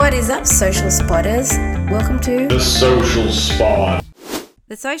up, social spotters? Welcome to The Social Spot.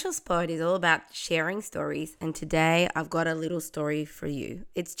 The Social Spot is all about sharing stories, and today I've got a little story for you.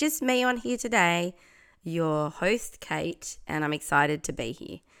 It's just me on here today, your host Kate, and I'm excited to be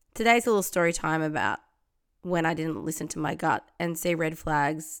here. Today's a little story time about when I didn't listen to my gut and see red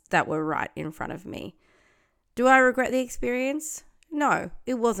flags that were right in front of me. Do I regret the experience? No,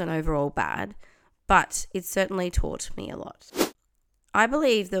 it wasn't overall bad, but it certainly taught me a lot. I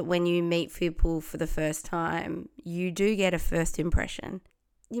believe that when you meet people for the first time, you do get a first impression.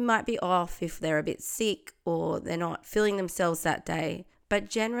 You might be off if they're a bit sick or they're not feeling themselves that day, but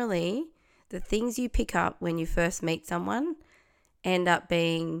generally, the things you pick up when you first meet someone end up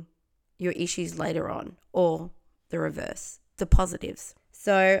being your issues later on, or the reverse, the positives.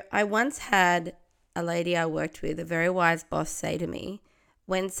 So I once had a lady I worked with, a very wise boss, say to me,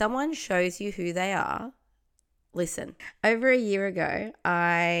 when someone shows you who they are, listen. Over a year ago,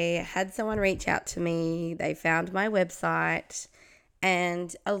 I had someone reach out to me. They found my website,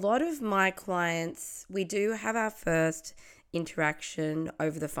 and a lot of my clients, we do have our first interaction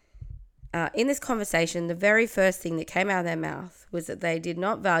over the phone. In this conversation, the very first thing that came out of their mouth was that they did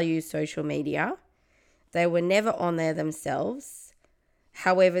not value social media. They were never on there themselves.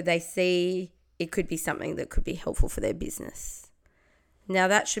 However, they see it could be something that could be helpful for their business. Now,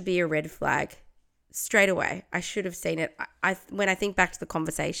 that should be a red flag straight away. I should have seen it. When I think back to the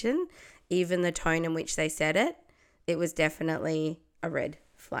conversation, even the tone in which they said it, it was definitely a red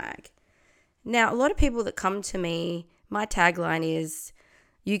flag. Now, a lot of people that come to me, my tagline is,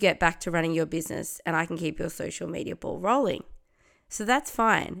 you get back to running your business and I can keep your social media ball rolling. So that's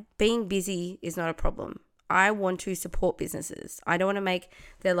fine. Being busy is not a problem. I want to support businesses. I don't want to make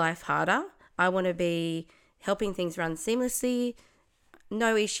their life harder. I want to be helping things run seamlessly,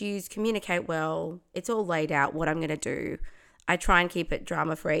 no issues, communicate well. It's all laid out what I'm going to do. I try and keep it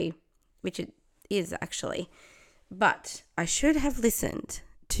drama-free, which it is actually. But I should have listened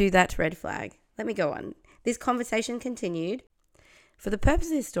to that red flag. Let me go on. This conversation continued. For the purpose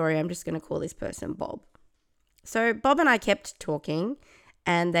of this story, I'm just going to call this person Bob. So Bob and I kept talking,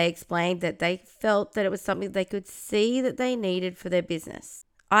 and they explained that they felt that it was something they could see that they needed for their business.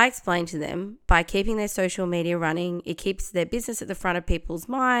 I explained to them, by keeping their social media running, it keeps their business at the front of people's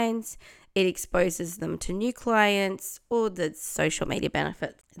minds, it exposes them to new clients, or the social media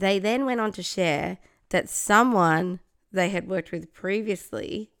benefits. They then went on to share that someone they had worked with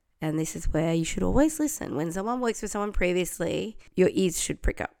previously, and this is where you should always listen. When someone works with someone previously, your ears should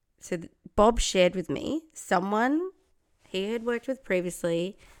prick up. So Bob shared with me someone he had worked with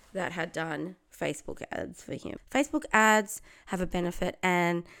previously that had done Facebook ads for him. Facebook ads have a benefit,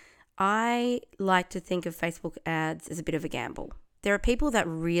 and I like to think of Facebook ads as a bit of a gamble. There are people that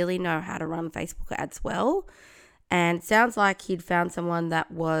really know how to run Facebook ads well, and it sounds like he'd found someone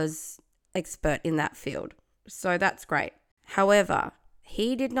that was expert in that field. So that's great. However,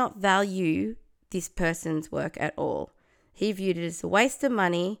 he did not value this person's work at all. He viewed it as a waste of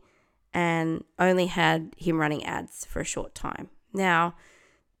money and only had him running ads for a short time. Now,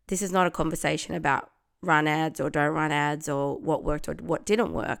 this is not a conversation about run ads or don't run ads or what worked or what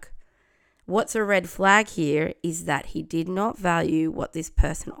didn't work. What's a red flag here is that he did not value what this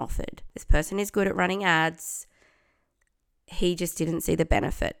person offered. This person is good at running ads. He just didn't see the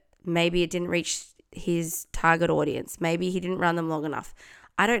benefit. Maybe it didn't reach his target audience. Maybe he didn't run them long enough.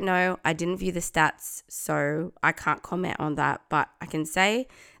 I don't know. I didn't view the stats, so I can't comment on that. But I can say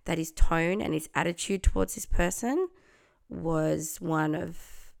that his tone and his attitude towards this person was one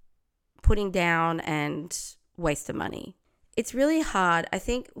of putting down and waste of money. It's really hard. I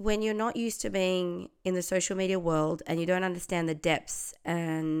think when you're not used to being in the social media world and you don't understand the depths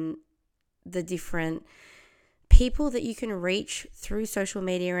and the different people that you can reach through social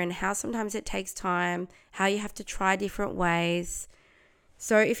media and how sometimes it takes time, how you have to try different ways.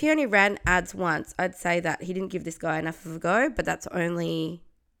 So if he only ran ads once, I'd say that he didn't give this guy enough of a go, but I'm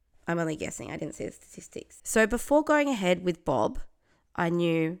only guessing. I didn't see the statistics. So before going ahead with Bob, I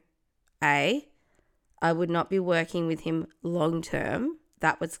knew A, I would not be working with him long term.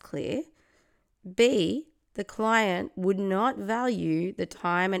 That was clear. B, the client would not value the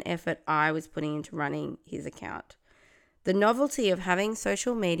time and effort I was putting into running his account. The novelty of having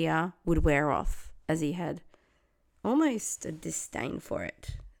social media would wear off, as he had almost a disdain for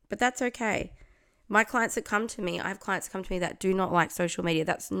it. But that's okay. My clients that come to me, I have clients that come to me that do not like social media.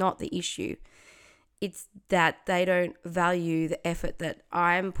 That's not the issue. It's that they don't value the effort that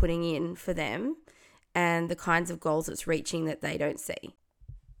I'm putting in for them and the kinds of goals it's reaching that they don't see.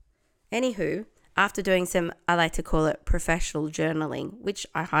 Anywho, after doing some, I like to call it professional journaling, which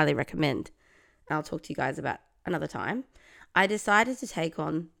I highly recommend, and I'll talk to you guys about another time, I decided to take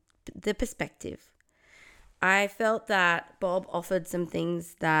on the perspective. I felt that Bob offered some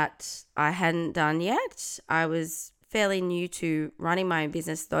things that I hadn't done yet. I was fairly new to running my own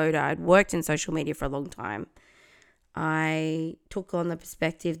business, though I'd worked in social media for a long time. I took on the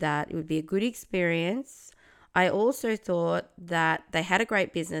perspective that it would be a good experience. I also thought that they had a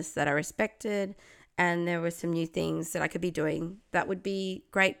great business that I respected, and there were some new things that I could be doing that would be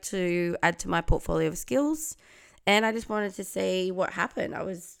great to add to my portfolio of skills. And I just wanted to see what happened. I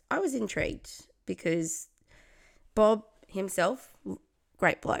was intrigued because Bob himself,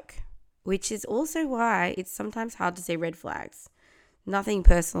 great bloke, which is also why it's sometimes hard to see red flags. Nothing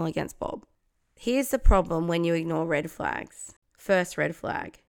personal against Bob. Here's the problem when you ignore red flags. First red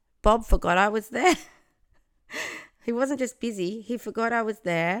flag. Bob forgot I was there. He wasn't just busy, he forgot I was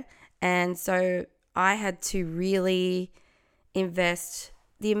there. And so I had to really invest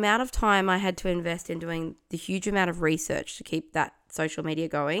the amount of time I had to invest in doing the huge amount of research to keep that social media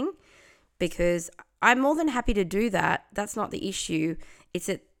going, because I'm more than happy to do that. That's not the issue. It's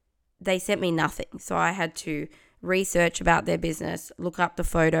that they sent me nothing. So I had to research about their business, look up the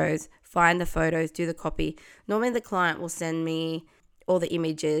photos, find the photos, do the copy. Normally the client will send me all the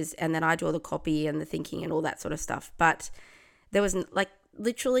images and then I do all the copy and the thinking and all that sort of stuff. But there was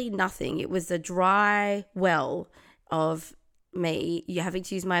literally nothing. It was a dry well of me having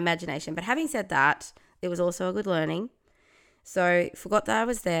to use my imagination. But having said that, it was also a good learning. So forgot that I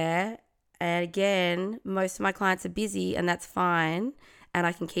was there. And again, most of my clients are busy and that's fine. And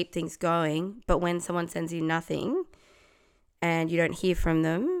I can keep things going. But when someone sends you nothing and you don't hear from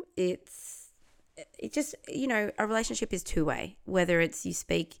them, it just, a relationship is two-way. Whether it's you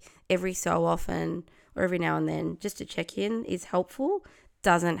speak every so often or every now and then, just to check in is helpful.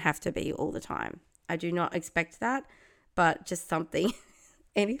 Doesn't have to be all the time. I do not expect that, but just something,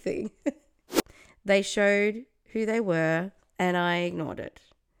 anything. They showed who they were and I ignored it.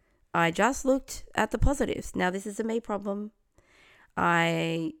 I just looked at the positives. Now, this is a me problem.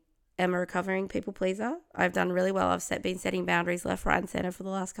 I am a recovering people pleaser. I've done really well. I've been setting boundaries left, right, and center for the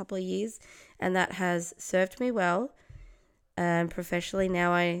last couple of years, and that has served me well. Professionally,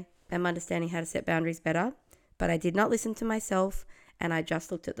 now I am understanding how to set boundaries better, but I did not listen to myself, and I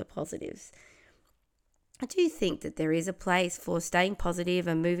just looked at the positives. I do think that there is a place for staying positive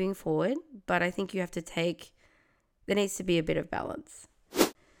and moving forward, but I think there needs to be a bit of balance.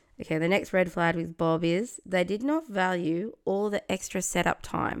 Okay, the next red flag with Bob is they did not value all the extra setup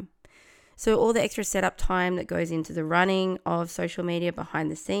time. So all the extra setup time that goes into the running of social media,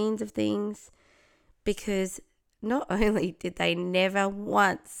 behind the scenes of things, because not only did they never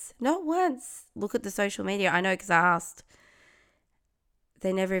once look at the social media, I know because I asked,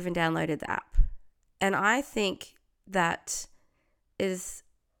 they never even downloaded the app. And I think that is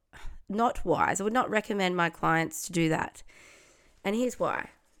not wise. I would not recommend my clients to do that. And here's why.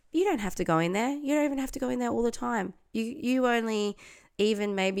 You don't have to go in there. You don't even have to go in there all the time. You only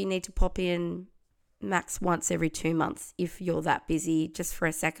even maybe need to pop in max once every 2 months if you're that busy, just for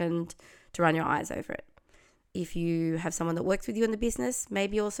a second to run your eyes over it. If you have someone that works with you in the business,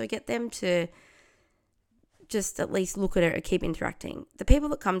 maybe also get them to just at least look at it or keep interacting. The people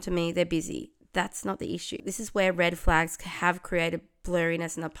that come to me, they're busy. That's not the issue. This is where red flags have created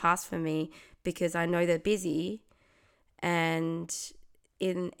blurriness in the past for me, because I know they're busy, and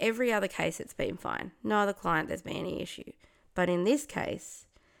in every other case, it's been fine. No other client, there's been any issue. But in this case,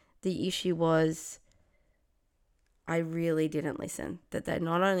 the issue was I really didn't listen. That they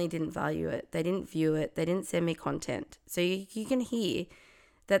not only didn't value it, they didn't view it, they didn't send me content. So you can hear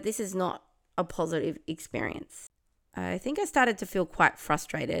that this is not a positive experience. I think I started to feel quite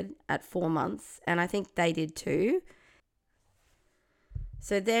frustrated at 4 months, and I think they did too.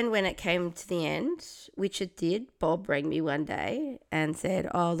 So then when it came to the end, which it did, Bob rang me one day and said,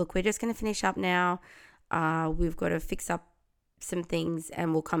 oh, look, we're just going to finish up now. We've got to fix up some things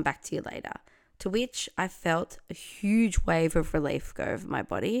and we'll come back to you later. To which I felt a huge wave of relief go over my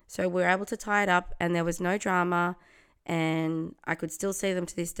body. So we were able to tie it up and there was no drama, and I could still see them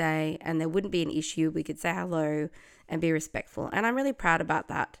to this day and there wouldn't be an issue. We could say hello and be respectful. And I'm really proud about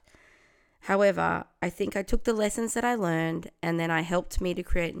that. However, I think I took the lessons that I learned and then I helped me to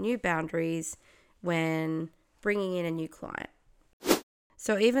create new boundaries when bringing in a new client.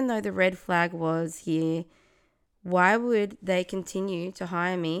 So even though the red flag was here, why would they continue to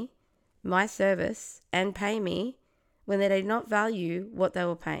hire me, my service, and pay me when they did not value what they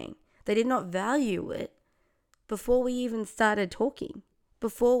were paying? They did not value it before we even started talking,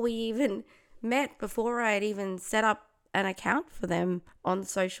 before we even met, before I had even set up an account for them on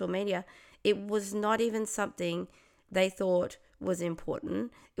social media. It was not even something they thought was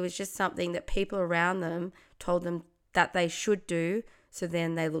important. It was just something that people around them told them that they should do So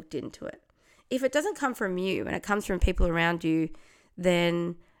then they looked into it. If it doesn't come from you and it comes from people around you,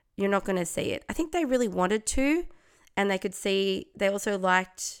 then you're not going to see it. I think they really wanted to, and they could see, they also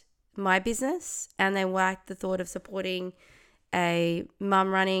liked my business, and they liked the thought of supporting a mum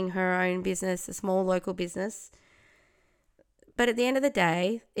running her own business, a small local business. But at the end of the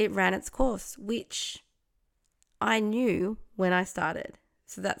day, it ran its course, which I knew when I started.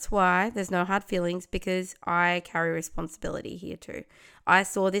 So that's why there's no hard feelings, because I carry responsibility here too. I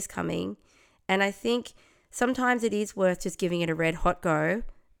saw this coming, and I think sometimes it is worth just giving it a red hot go,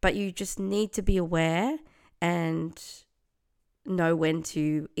 but you just need to be aware and know when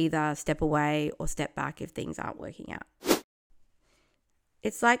to either step away or step back if things aren't working out.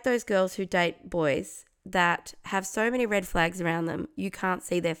 It's like those girls who date boys that have so many red flags around them, you can't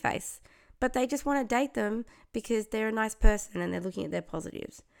see their face, but they just want to date them because they're a nice person and they're looking at their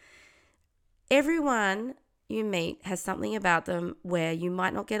positives. Everyone you meet has something about them where you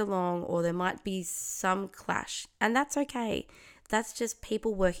might not get along, or there might be some clash, and that's okay. That's just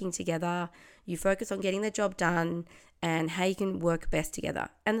people working together. You focus on getting the job done and how you can work best together.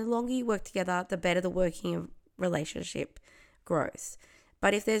 And the longer you work together, the better the working relationship grows.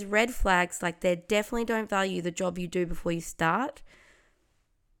 But if there's red flags, like they definitely don't value the job you do before you start,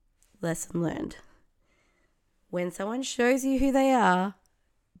 lesson learned. When someone shows you who they are,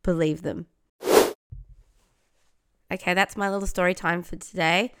 believe them. Okay, that's my little story time for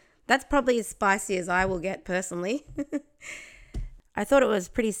today. That's probably as spicy as I will get personally. I thought it was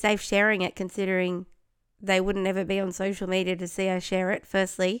pretty safe sharing it, considering they wouldn't ever be on social media to see I share it,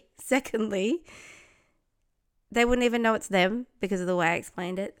 firstly. Secondly, they wouldn't even know it's them because of the way I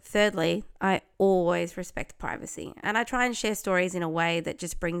explained it. Thirdly, I always respect privacy, and I try and share stories in a way that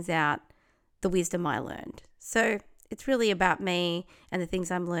just brings out the wisdom I learned. So it's really about me and the things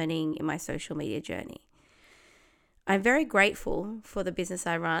I'm learning in my social media journey. I'm very grateful for the business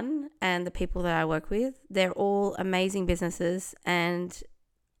I run and the people that I work with. They're all amazing businesses, and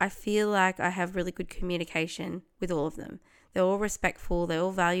I feel like I have really good communication with all of them. They're all respectful. They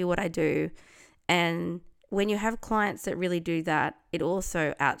all value what I do. And when you have clients that really do that, it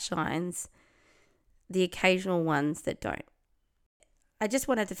also outshines the occasional ones that don't. I just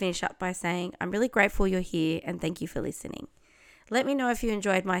wanted to finish up by saying I'm really grateful you're here, and thank you for listening. Let me know if you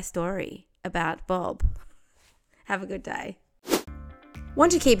enjoyed my story about Bob. Have a good day.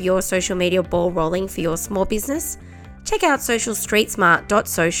 Want to keep your social media ball rolling for your small business? Check out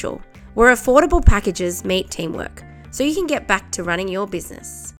socialstreetsmart.social, where affordable packages meet teamwork, so you can get back to running your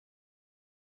business.